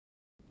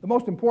The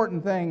most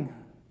important thing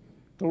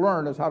to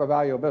learn is how to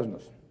value a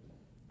business.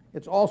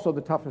 It's also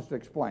the toughest to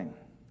explain.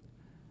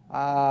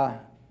 I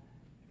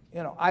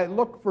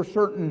look for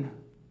certain,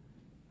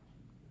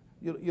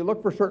 you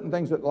look for certain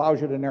things that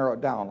allows you to narrow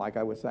it down, like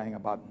I was saying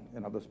about,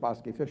 the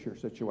Spassky-Fisher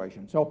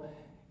situation. So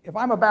if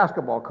I'm a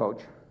basketball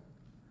coach,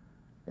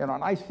 and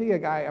I see a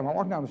guy, I'm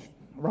walking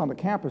around the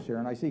campus here,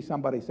 and I see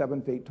somebody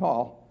 7 feet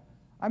tall,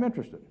 I'm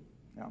interested.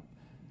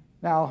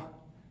 Now,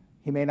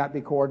 he may not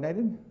be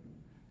coordinated.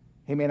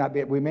 We may not be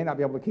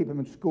able to keep him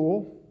in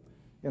school.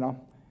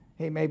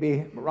 He may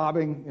be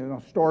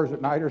robbing, stores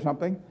at night or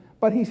something,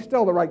 but he's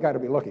still the right guy to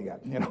be looking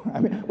at.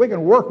 We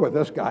can work with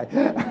this guy.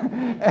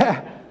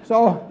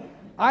 So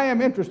I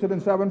am interested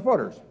in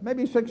 7-footers,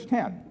 maybe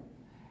 6'10".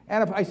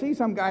 And if I see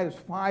some guy that's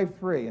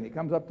 5'3", and he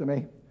comes up to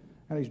me,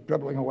 and he's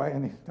dribbling away,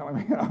 and he's telling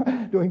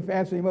me, doing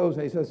fancy moves,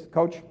 and he says,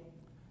 "Coach,"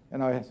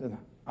 I said,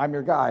 "I'm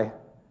your guy."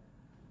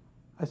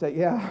 I say,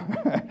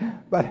 "Yeah,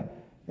 but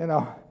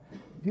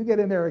if you get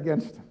in there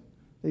against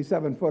these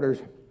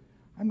 7-footers,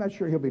 I'm not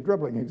sure he'll be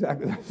dribbling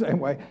exactly the same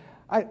way.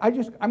 I'm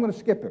going to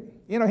skip him.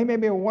 He may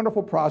be a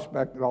wonderful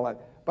prospect and all that,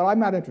 but I'm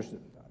not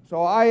interested.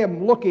 So I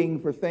am looking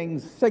for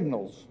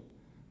signals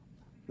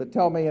that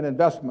tell me in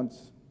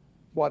investments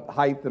what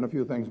height and a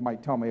few things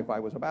might tell me if I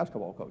was a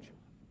basketball coach.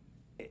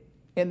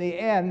 In the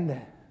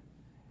end,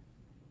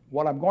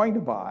 what I'm going to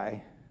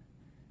buy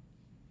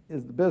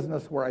is the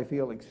business where I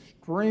feel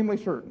extremely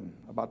certain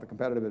about the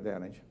competitive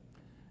advantage,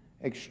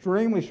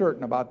 extremely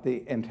certain about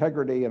the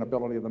integrity and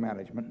ability of the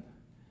management,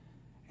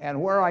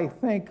 and where I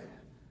think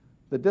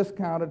the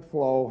discounted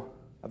flow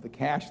of the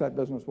cash that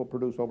business will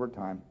produce over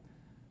time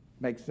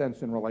makes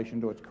sense in relation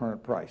to its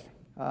current price.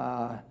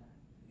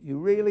 You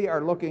really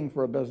are looking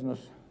for a business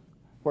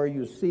where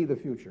you see the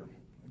future.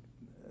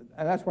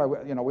 And that's why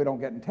we don't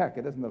get in tech.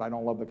 It isn't that I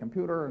don't love the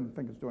computer and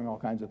think it's doing all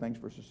kinds of things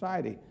for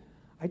society.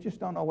 I just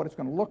don't know what it's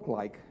going to look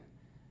like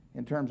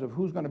in terms of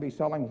who's going to be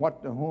selling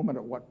what to whom and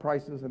at what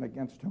prices and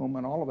against whom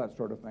and all of that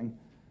sort of thing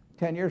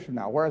 10 years from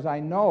now. Whereas I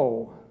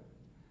know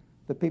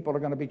that people are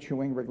going to be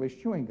chewing Wrigley's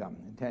chewing gum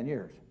in 10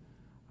 years.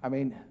 I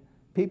mean,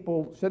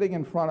 people sitting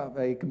in front of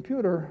a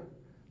computer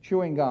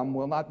chewing gum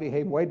will not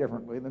behave way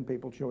differently than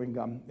people chewing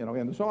gum,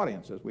 in this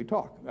audience as we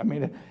talk. I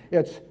mean,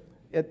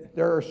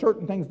 there are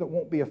certain things that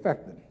won't be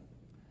affected.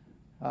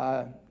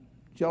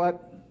 Gillette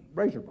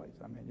razor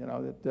blades. I mean,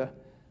 that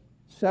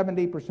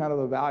 70% of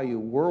the value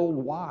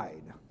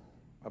worldwide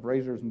of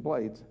razors and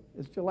blades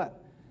is Gillette.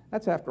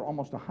 That's after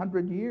almost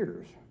 100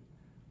 years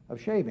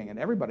of shaving, and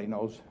everybody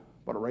knows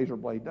what a razor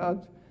blade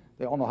does.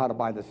 They all know how to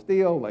buy the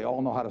steel. They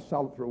all know how to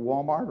sell it through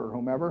Walmart or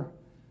whomever.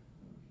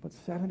 But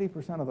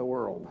 70% of the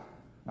world.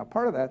 Now,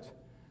 part of that's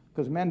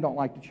because men don't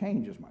like to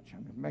change as much. I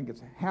mean, if a man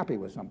gets happy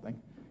with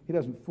something, he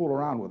doesn't fool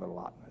around with it a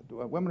lot.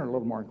 Women are a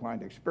little more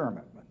inclined to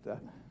experiment.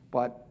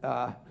 But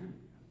for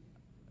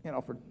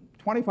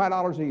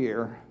 $25 a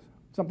year,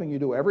 something you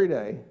do every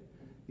day,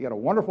 you get a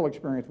wonderful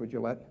experience with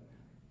Gillette.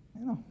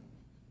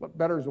 What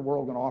better is the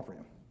world going to offer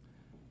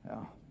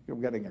you? You're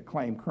getting a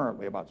claim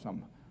currently about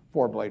some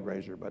 4-blade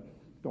razor, but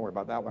don't worry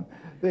about that one.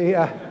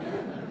 The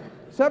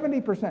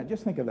 70%,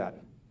 just think of that.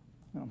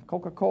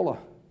 Coca-Cola,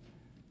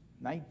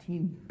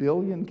 19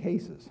 billion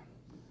cases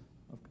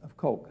of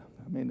Coke.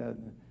 I mean,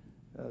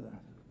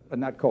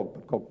 not Coke,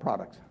 but Coke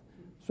products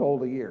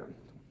sold a year.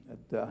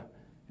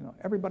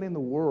 Everybody in the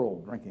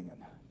world drinking it.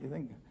 You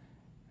think,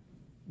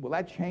 will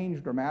that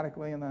change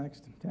dramatically in the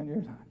next 10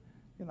 years?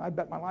 I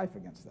bet my life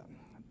against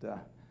that.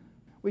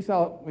 We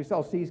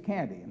sell See's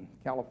candy in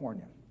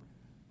California.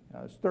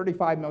 There's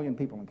 35 million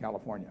people in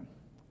California.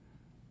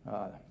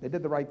 They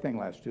did the right thing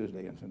last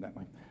Tuesday,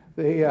 incidentally.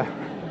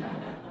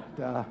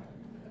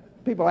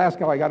 People ask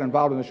how I got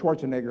involved in the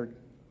Schwarzenegger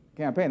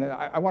campaign.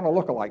 I won a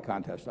look-alike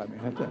contest. I mean,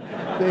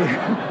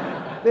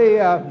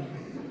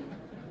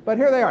 but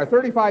here they are,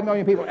 35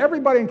 million people.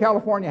 Everybody in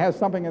California has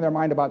something in their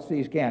mind about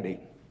See's candy.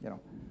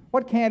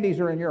 What candies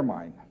are in your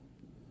mind?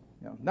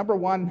 Number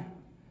one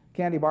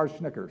candy bar is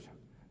Snickers.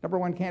 Number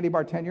one candy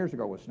bar 10 years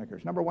ago was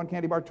Snickers. Number one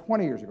candy bar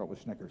 20 years ago was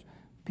Snickers.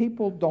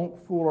 People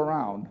don't fool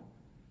around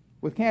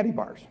with candy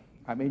bars.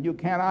 I mean, you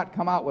cannot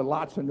come out with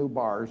lots of new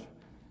bars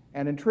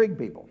and intrigue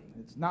people.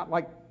 It's not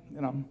like,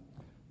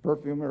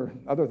 perfume or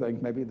other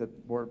things maybe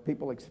where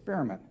people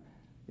experiment.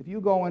 If you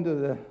go into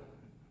the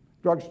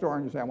drugstore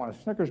and you say, I want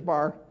a Snickers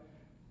bar,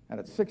 and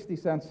it's 60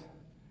 cents,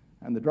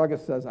 and the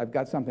druggist says, I've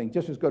got something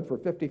just as good for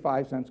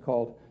 55 cents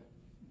called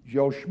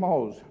Joe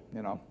Schmo's,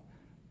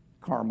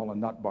 caramel and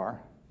nut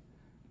bar,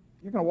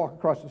 you're going to walk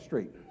across the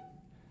street.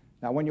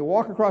 Now, when you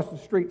walk across the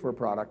street for a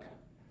product,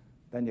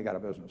 then you got a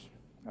business.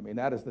 I mean,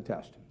 that is the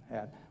test.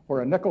 And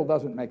where a nickel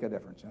doesn't make a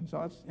difference. And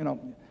so it's,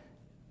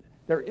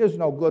 there is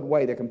no good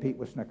way to compete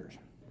with Snickers.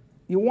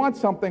 You want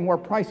something where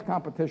price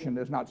competition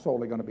is not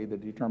solely going to be the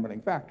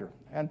determining factor.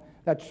 And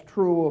that's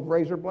true of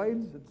razor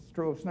blades, it's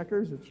true of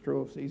Snickers, it's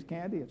true of See's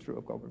candy, it's true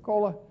of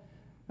Coca-Cola,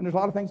 and there's a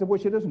lot of things of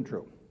which it isn't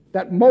true.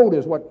 That mode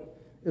is what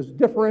is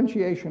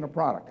differentiation of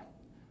product,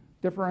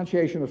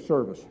 differentiation of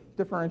service,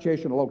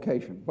 differentiation of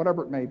location,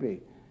 whatever it may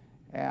be.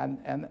 And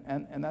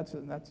that's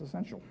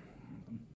essential.